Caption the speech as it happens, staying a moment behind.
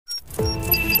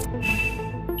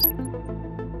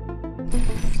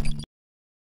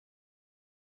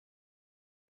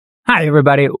Hi,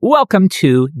 everybody. Welcome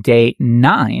to day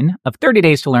 9 of 30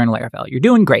 Days to Learn Laravel. You're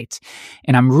doing great.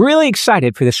 And I'm really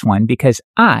excited for this one because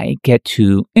I get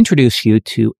to introduce you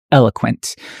to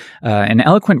Eloquent. And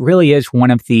Eloquent really is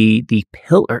one of the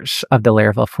pillars of the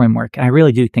Laravel framework. And I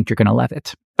really do think you're going to love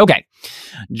it. Okay.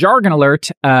 Jargon alert.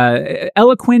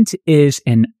 Eloquent is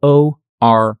an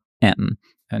ORM.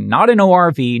 Not an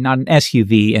ORV, not an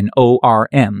SUV, an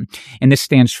ORM. And this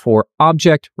stands for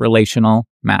Object Relational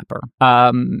Mapper.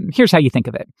 Here's how you think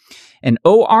of it. An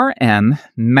ORM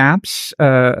maps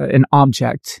an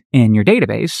object in your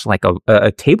database, like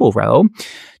a table row,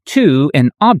 to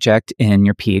an object in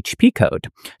your PHP code.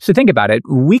 So think about it.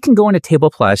 We can go into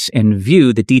Table Plus and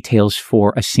view the details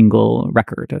for a single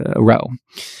record, a row.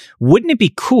 Wouldn't it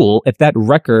be cool if that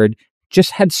record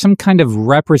just had some kind of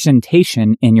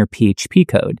representation in your PHP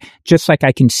code, just like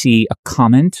I can see a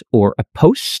comment or a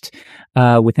post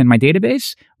within my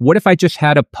database? What if I just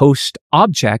had a post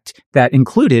object that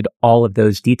included all of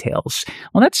those details?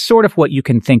 Well, that's sort of what you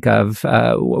can think of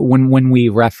when we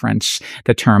reference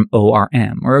the term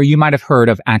ORM, or you might have heard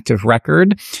of Active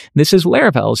Record. This is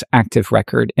Laravel's Active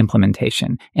Record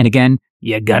implementation. And again,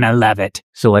 you're gonna love it.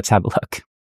 So let's have a look.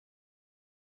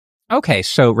 Okay,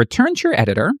 so return to your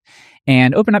editor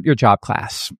and open up your job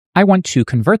class. I want to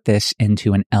convert this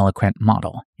into an Eloquent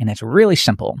model, and it's really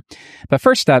simple. But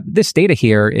first up, this data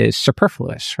here is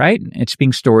superfluous, right? It's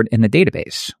being stored in the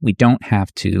database. We don't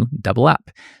have to double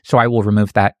up. So I will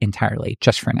remove that entirely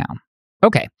just for now.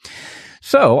 Okay,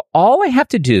 so all I have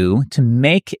to do to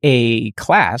make a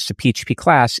class, a PHP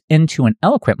class, into an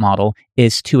Eloquent model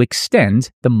is to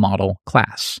extend the model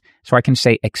class. So I can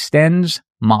say extends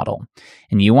model,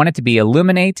 and you want it to be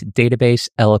Illuminate Database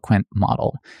Eloquent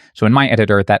Model. So in my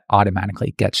editor, that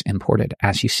automatically gets imported,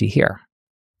 as you see here.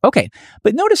 Okay,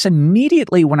 but notice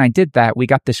immediately when I did that, we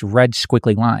got this red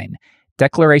squiggly line.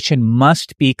 Declaration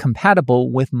must be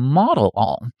compatible with model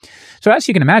all. So as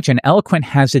you can imagine, Eloquent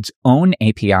has its own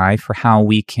API for how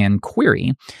we can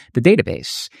query the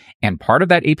database. And part of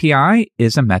that API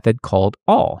is a method called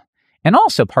all. And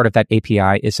also part of that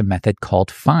API is a method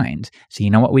called find. So you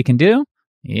know what we can do?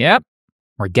 Yep,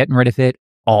 we're getting rid of it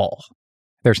all.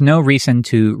 There's no reason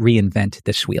to reinvent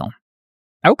this wheel.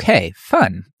 Okay,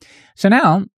 fun. So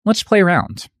now let's play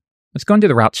around. Let's go into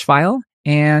the routes file,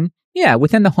 and yeah,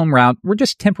 within the home route, we're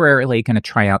just temporarily going to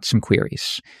try out some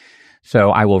queries.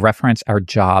 So I will reference our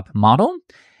job model,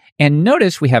 and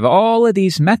notice we have all of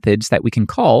these methods that we can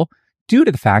call due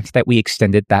to the fact that we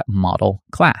extended that model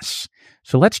class.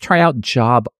 So let's try out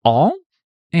job all,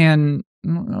 and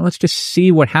let's just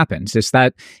see what happens. Is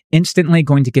that instantly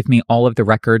going to give me all of the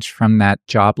records from that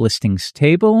job listings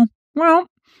table? Well,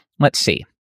 let's see.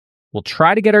 We'll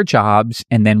try to get our jobs,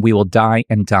 and then we will die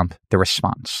and dump the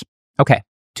response. Okay,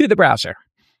 to the browser.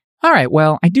 All right,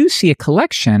 well, I do see a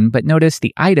collection, but notice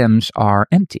the items are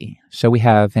empty. So we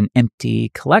have an empty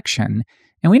collection,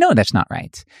 and we know that's not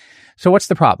right. So what's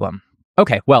the problem?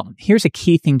 Okay, well, here's a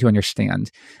key thing to understand.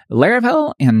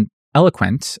 Laravel and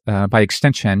Eloquent, by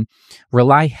extension,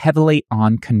 rely heavily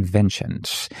on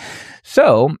conventions.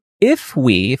 So if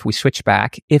we switch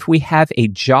back, if we have a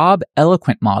job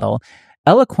Eloquent model,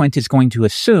 Eloquent is going to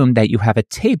assume that you have a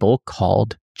table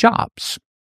called jobs.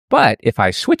 But if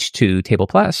I switch to Table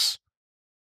Plus,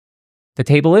 the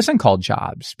table isn't called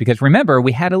jobs, because remember,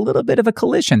 we had a little bit of a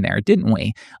collision there, didn't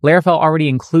we? Laravel already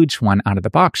includes one out of the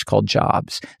box called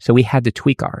jobs, so we had to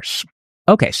tweak ours.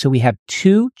 Okay, so we have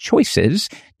two choices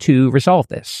to resolve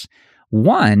this.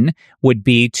 One would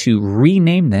be to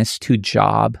rename this to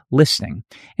job listing.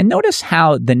 And notice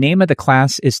how the name of the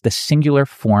class is the singular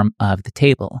form of the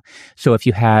table. So if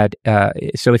you had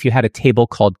a table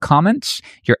called comments,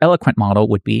 your Eloquent model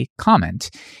would be comment.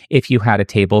 If you had a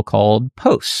table called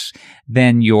posts,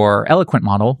 then your Eloquent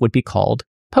model would be called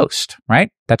post,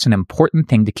 right? That's an important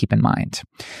thing to keep in mind.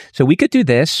 So we could do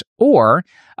this, or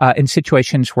in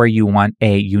situations where you want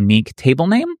a unique table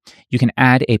name, you can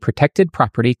add a protected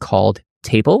property called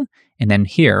table, and then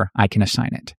here I can assign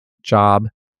it, job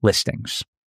listings.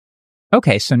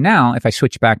 Okay, so now if I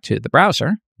switch back to the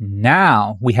browser,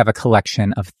 now we have a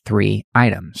collection of 3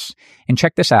 items. And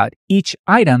check this out. Each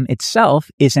item itself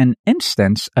is an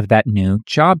instance of that new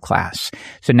job class.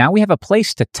 So now we have a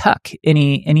place to tuck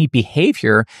any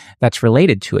behavior that's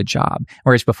related to a job.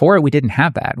 Whereas before we didn't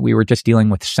have that. We were just dealing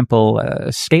with simple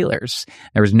scalars.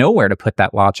 There was nowhere to put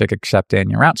that logic except in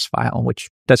your routes file,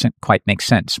 which doesn't quite make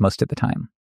sense most of the time.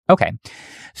 Okay,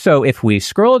 so if we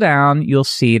scroll down, you'll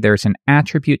see there's an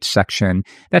attribute section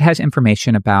that has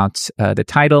information about the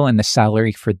title and the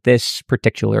salary for this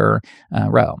particular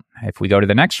row. If we go to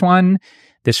the next one,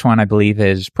 this one I believe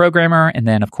is programmer, and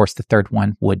then of course the third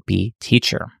one would be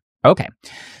teacher. Okay,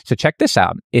 so check this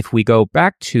out. If we go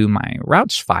back to my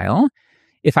routes file,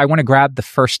 if I want to grab the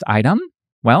first item,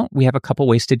 well, we have a couple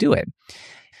ways to do it.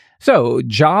 So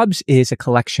jobs is a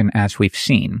collection, as we've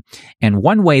seen. And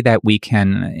one way that we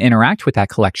can interact with that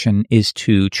collection is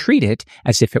to treat it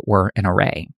as if it were an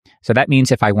array. So that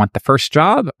means if I want the first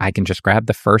job, I can just grab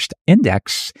the first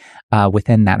index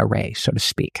within that array, so to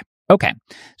speak. Okay,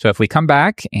 so if we come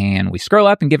back and we scroll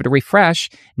up and give it a refresh,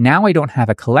 now I don't have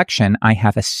a collection. I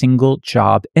have a single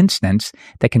job instance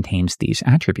that contains these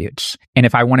attributes. And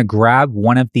if I want to grab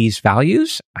one of these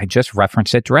values, I just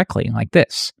reference it directly like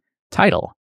this.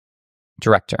 Title,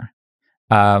 director,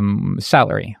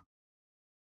 salary,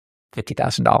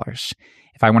 $50,000.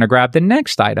 If I want to grab the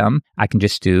next item, I can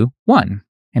just do 1,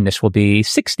 and this will be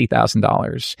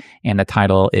 $60,000, and the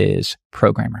title is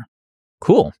programmer.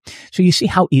 Cool. So you see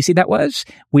how easy that was?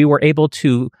 We were able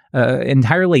to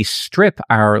entirely strip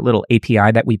our little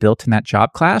API that we built in that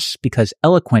job class because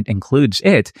Eloquent includes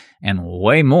it and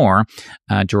way more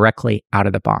directly out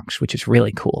of the box, which is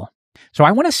really cool. So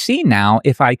I want to see now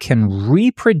if I can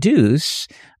reproduce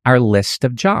our list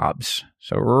of jobs.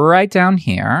 So right down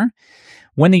here,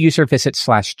 when the user visits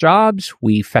 /jobs,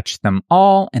 we fetch them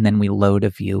all, and then we load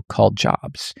a view called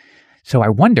jobs. So I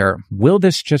wonder, will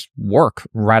this just work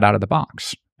right out of the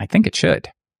box? I think it should.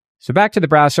 So back to the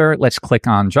browser, let's click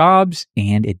on jobs,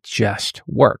 and it just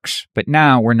works. But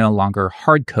now we're no longer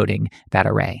hard coding that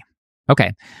array.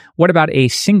 Okay, what about a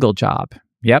single job?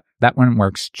 Yep, that one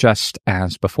works just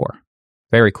as before.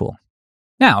 Very cool.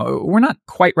 Now, we're not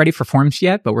quite ready for forms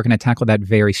yet, but we're going to tackle that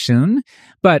very soon.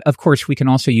 But of course, we can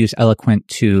also use Eloquent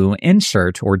to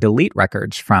insert or delete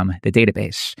records from the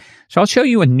database. So I'll show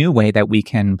you a new way that we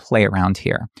can play around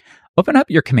here. Open up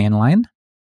your command line,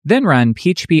 then run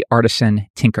PHP Artisan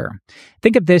Tinker.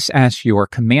 Think of this as your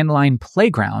command line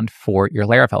playground for your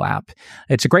Laravel app.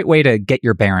 It's a great way to get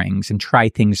your bearings and try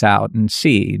things out and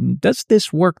see, does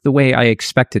this work the way I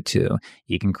expect it to?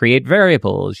 You can create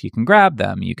variables, you can grab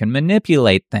them, you can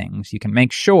manipulate things, you can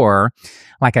make sure,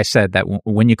 like I said, that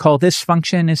when you call this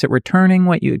function, is it returning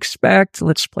what you expect?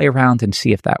 Let's play around and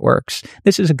see if that works.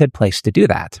 This is a good place to do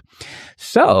that.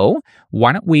 So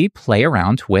why don't we play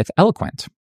around with Eloquent?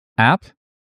 App,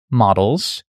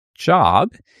 models, job,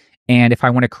 and if I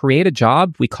want to create a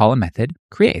job, we call a method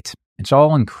create. It's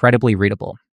all incredibly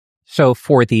readable. So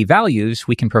for the values,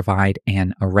 we can provide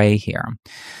an array here.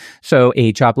 So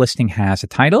a job listing has a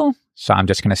title, so I'm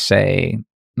just going to say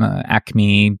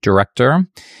Acme director,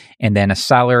 and then a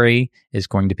salary is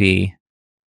going to be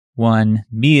 $1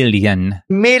 million.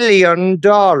 $1 million.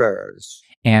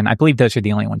 And I believe those are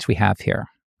the only ones we have here.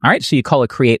 All right, so you call a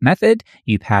create method,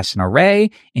 you pass an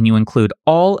array, and you include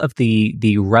all of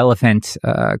the relevant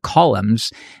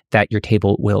columns that your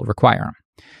table will require.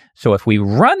 So if we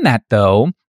run that,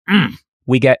 though,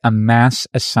 we get a mass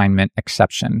assignment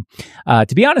exception.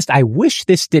 To be honest, I wish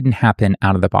this didn't happen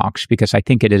out of the box because I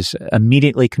think it is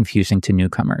immediately confusing to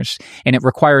newcomers, and it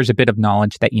requires a bit of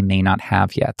knowledge that you may not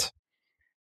have yet.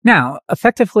 Now,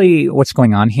 effectively, what's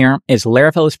going on here is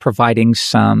Laravel is providing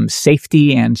some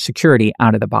safety and security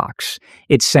out of the box.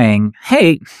 It's saying,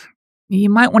 hey, you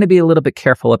might want to be a little bit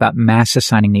careful about mass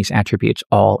assigning these attributes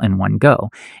all in one go.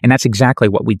 And that's exactly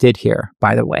what we did here,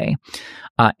 by the way.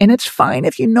 And it's fine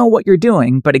if you know what you're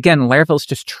doing. But again, Laravel's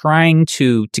just trying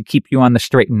to keep you on the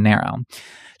straight and narrow.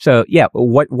 So yeah,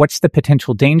 what's the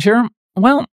potential danger?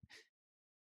 Well,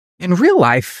 in real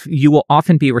life, you will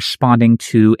often be responding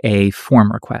to a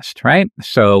form request, right?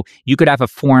 So you could have a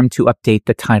form to update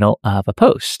the title of a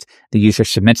post. The user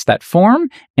submits that form,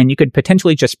 and you could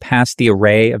potentially just pass the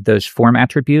array of those form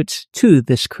attributes to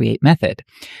this create method.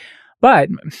 But,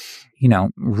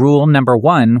 rule number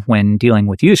one when dealing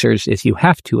with users is you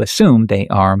have to assume they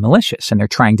are malicious and they're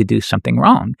trying to do something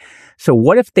wrong. So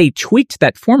what if they tweaked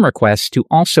that form request to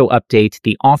also update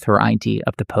the author ID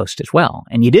of the post as well?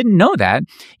 And you didn't know that.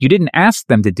 You didn't ask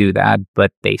them to do that,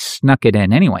 but they snuck it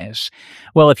in anyways.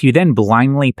 Well, if you then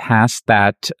blindly pass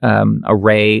that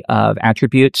array of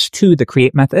attributes to the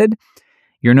create method,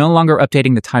 you're no longer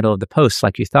updating the title of the post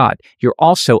like you thought. You're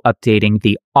also updating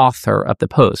the author of the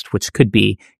post, which could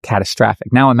be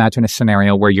catastrophic. Now imagine a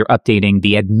scenario where you're updating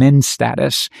the admin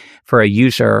status for a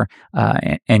user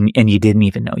and you didn't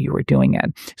even know you were doing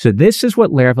it. So this is what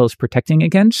Laravel is protecting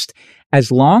against.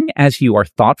 As long as you are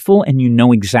thoughtful and you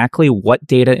know exactly what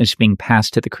data is being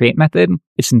passed to the create method,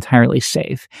 it's entirely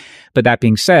safe. But that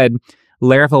being said,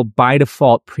 Laravel by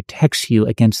default protects you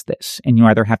against this, and you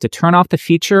either have to turn off the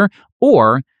feature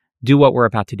or do what we're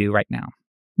about to do right now.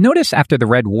 Notice after the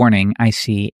red warning, I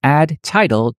see add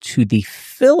title to the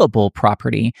fillable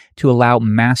property to allow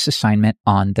mass assignment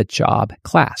on the job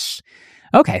class.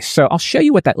 Okay, so I'll show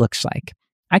you what that looks like.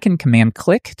 I can command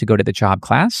click to go to the job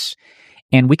class,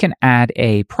 and we can add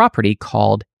a property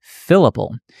called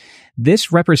fillable.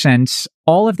 This represents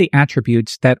all of the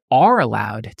attributes that are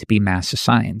allowed to be mass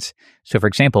assigned. So for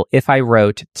example, if I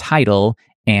wrote title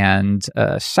and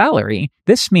salary,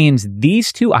 this means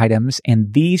these two items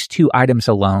and these two items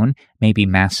alone may be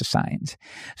mass assigned.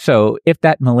 So if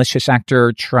that malicious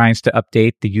actor tries to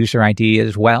update the user ID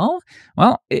as well,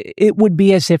 it would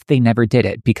be as if they never did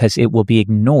it because it will be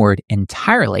ignored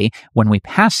entirely when we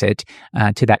pass it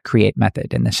to that create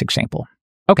method in this example.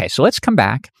 Okay, so let's come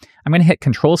back. I'm going to hit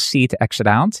Control-C to exit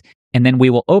out, and then we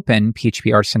will open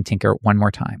PHP Artisan Tinker one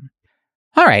more time.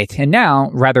 All right, and now,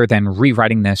 rather than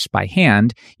rewriting this by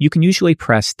hand, you can usually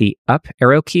press the up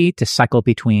arrow key to cycle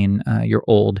between your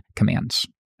old commands.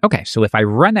 Okay, so if I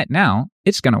run it now,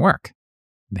 it's going to work.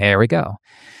 There we go.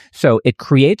 So it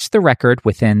creates the record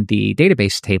within the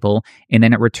database table, and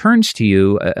then it returns to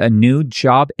you a new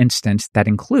job instance that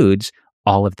includes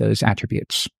all of those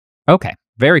attributes. Okay,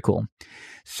 very cool.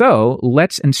 So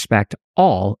let's inspect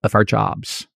all of our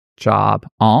jobs. Job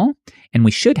all, and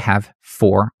we should have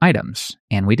 4 items,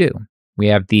 and we do. We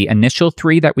have the initial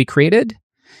 3 that we created,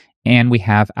 and we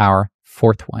have our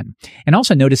 4th one. And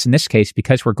also notice in this case,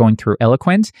 because we're going through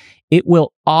Eloquent, it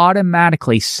will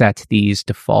automatically set these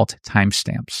default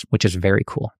timestamps, which is very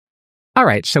cool. All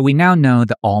right, so we now know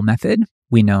the all method,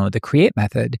 we know the create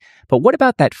method, but what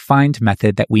about that find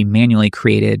method that we manually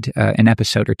created an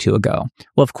episode or 2 ago?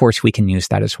 Well, of course, we can use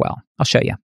that as well. I'll show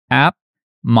you. App,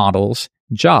 models,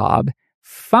 job,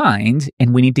 find,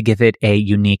 and we need to give it a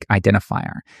unique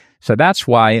identifier. So that's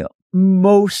why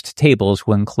most tables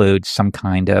will include some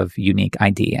kind of unique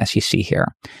ID, as you see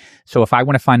here. So if I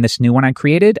want to find this new one I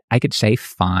created, I could say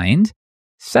find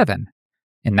 7,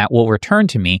 and that will return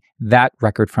to me that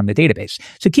record from the database.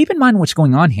 So keep in mind what's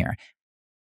going on here.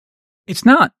 It's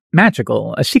not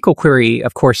magical. A SQL query,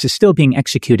 of course, is still being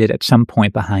executed at some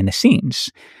point behind the scenes.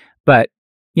 But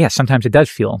yeah, sometimes it does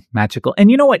feel magical. And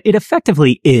you know what? It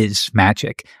effectively is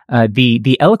magic.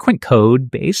 The Eloquent code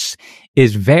base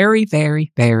is very,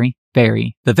 very, very,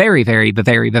 very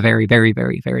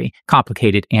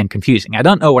complicated and confusing. I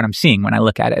don't know what I'm seeing when I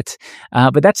look at it.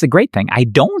 But that's the great thing. I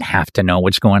don't have to know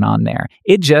what's going on there.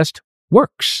 It just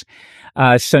works.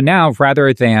 So now,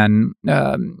 rather than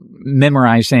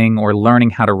memorizing or learning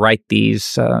how to write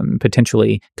these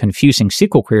potentially confusing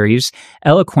SQL queries,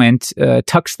 Eloquent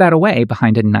tucks that away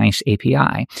behind a nice API.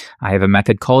 I have a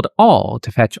method called all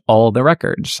to fetch all the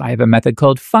records. I have a method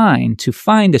called find to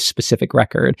find a specific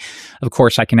record. Of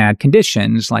course, I can add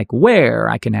conditions like where.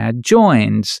 I can add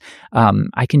joins.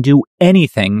 I can do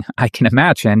anything I can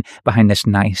imagine behind this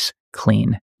nice,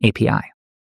 clean API.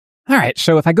 All right,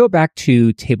 so if I go back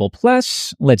to Table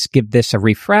Plus, let's give this a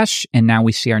refresh, and now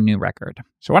we see our new record.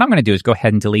 So what I'm going to do is go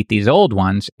ahead and delete these old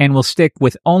ones, and we'll stick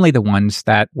with only the ones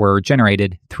that were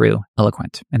generated through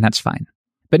Eloquent, and that's fine.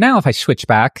 But now if I switch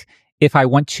back, if I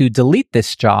want to delete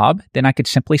this job, then I could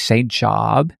simply say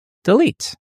job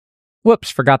delete.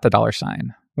 Whoops, forgot the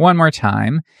 $sign. One more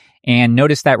time, and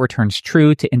notice that returns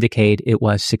true to indicate it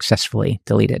was successfully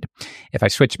deleted. If I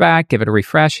switch back, give it a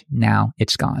refresh, now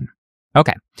it's gone.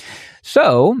 Okay,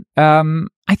 so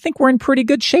I think we're in pretty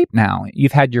good shape now.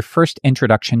 You've had your first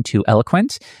introduction to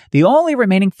Eloquent. The only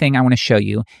remaining thing I want to show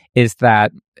you is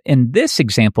that in this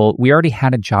example, we already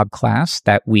had a job class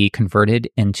that we converted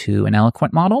into an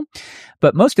Eloquent model,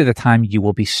 but most of the time you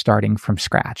will be starting from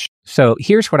scratch. So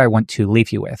here's what I want to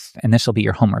leave you with, and this will be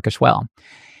your homework as well.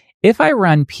 If I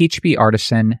run PHP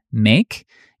Artisan make,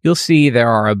 you'll see there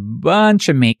are a bunch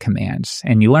of make commands.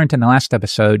 And you learned in the last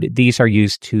episode, these are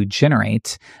used to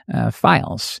generate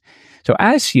files. So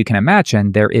as you can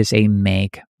imagine, there is a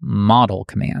make model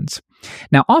command.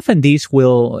 Now, often these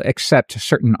will accept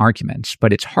certain arguments,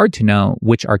 but it's hard to know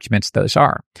which arguments those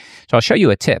are. So I'll show you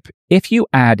a tip. If you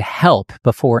add help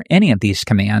before any of these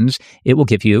commands, it will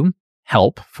give you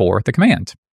help for the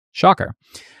command. Shocker.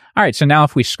 All right, so now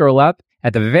if we scroll up,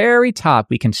 at the very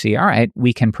top, we can see, all right,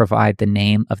 we can provide the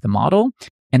name of the model,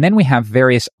 and then we have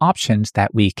various options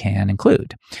that we can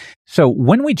include. So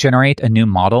when we generate a new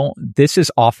model, this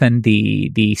is often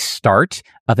the start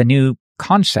of a new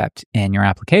concept in your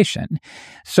application.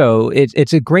 So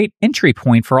it's a great entry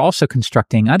point for also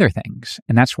constructing other things.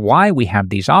 And that's why we have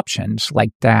these options like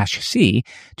 -C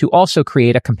to also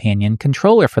create a companion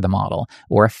controller for the model,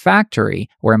 or a factory,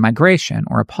 or a migration,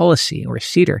 or a policy, or a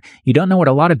seeder. You don't know what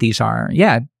a lot of these are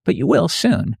yet, but you will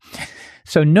soon.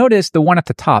 So notice the one at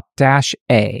the top,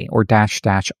 -A or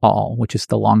 --all, which is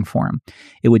the long form.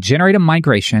 It would generate a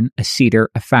migration, a seeder,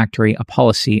 a factory, a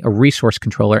policy, a resource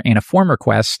controller, and a form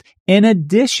request in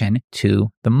addition to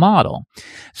the model.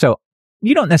 So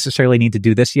you don't necessarily need to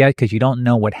do this yet because you don't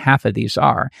know what half of these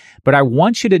are. But I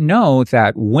want you to know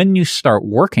that when you start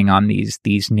working on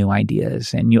these new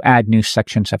ideas and you add new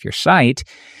sections of your site,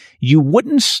 you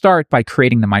wouldn't start by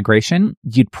creating the migration.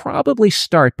 You'd probably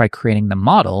start by creating the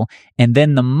model, and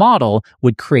then the model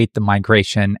would create the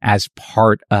migration as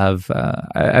part of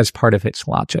its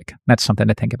logic. That's something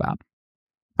to think about.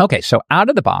 Okay, so out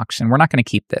of the box, and we're not going to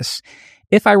keep this.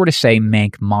 If I were to say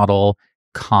make model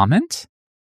comment,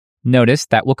 notice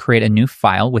that will create a new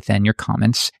file within your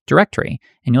comments directory,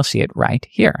 and you'll see it right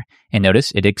here. And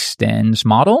notice it extends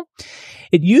model.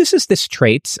 It uses this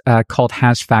trait called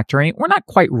has factory. We're not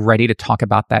quite ready to talk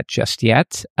about that just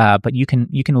yet, but you can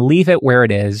leave it where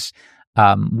it is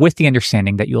with the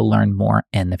understanding that you'll learn more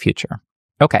in the future.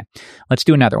 Okay, let's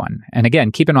do another one. And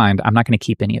again, keep in mind, I'm not going to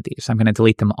keep any of these. I'm going to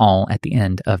delete them all at the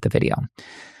end of the video.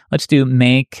 Let's do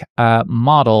make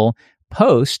model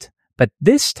post. But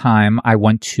this time, I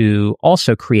want to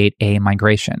also create a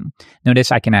migration.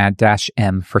 Notice I can add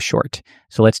 -m for short.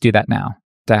 So let's do that now.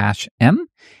 -m.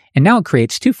 And now it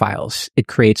creates two files. It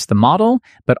creates the model,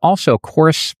 but also a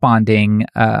corresponding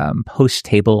post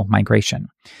table migration.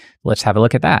 Let's have a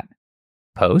look at that.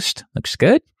 Post looks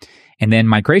good. And then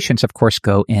migrations, of course,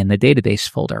 go in the database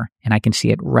folder. And I can see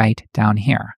it right down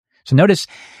here. So notice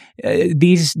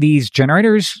these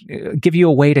generators give you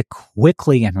a way to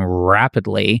quickly and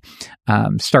rapidly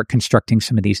start constructing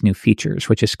some of these new features,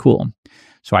 which is cool.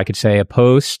 So I could say a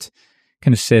post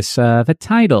consists of a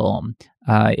title.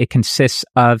 It consists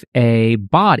of a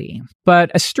body,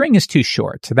 but a string is too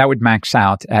short. So that would max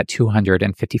out at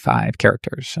 255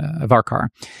 characters of varchar.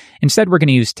 Instead, we're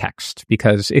going to use text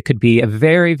because it could be a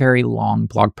very, very long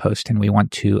blog post, and we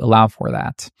want to allow for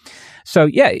that. So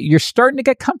yeah, you're starting to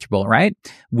get comfortable, right?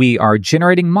 We are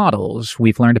generating models.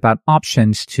 We've learned about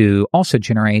options to also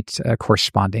generate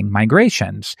corresponding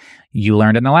migrations. You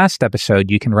learned in the last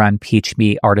episode, you can run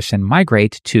PHP artisan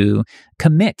migrate to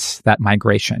commit that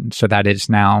migration so that it's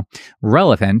now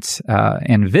relevant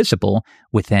and visible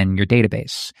within your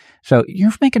database. So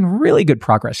you're making really good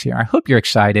progress here. I hope you're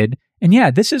excited. And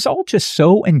yeah, this is all just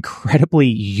so incredibly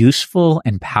useful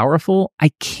and powerful.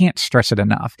 I can't stress it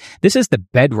enough. This is the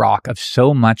bedrock of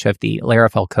so much of the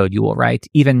Laravel code you will write,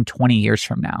 even 20 years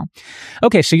from now.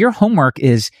 Okay, so your homework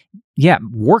is,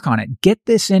 work on it. Get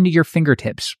this into your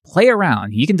fingertips. Play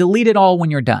around. You can delete it all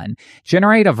when you're done.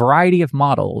 Generate a variety of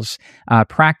models.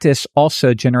 Practice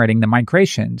also generating the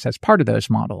migrations as part of those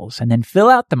models. And then fill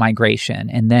out the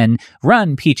migration. And then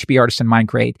run PHP Artisan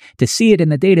Migrate to see it in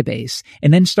the database.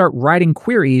 And then start writing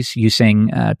queries using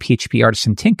PHP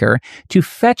Artisan Tinker to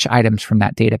fetch items from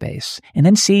that database. And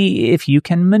then see if you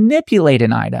can manipulate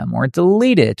an item or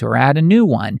delete it or add a new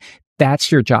one.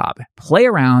 That's your job. Play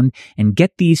around and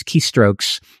get these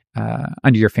keystrokes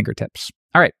under your fingertips.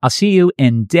 All right, I'll see you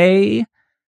in day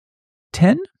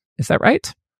 10. Is that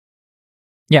right?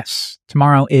 Yes,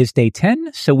 tomorrow is day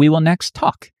 10, so we will next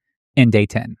talk in day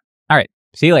 10. All right,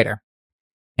 see you later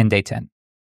in day 10.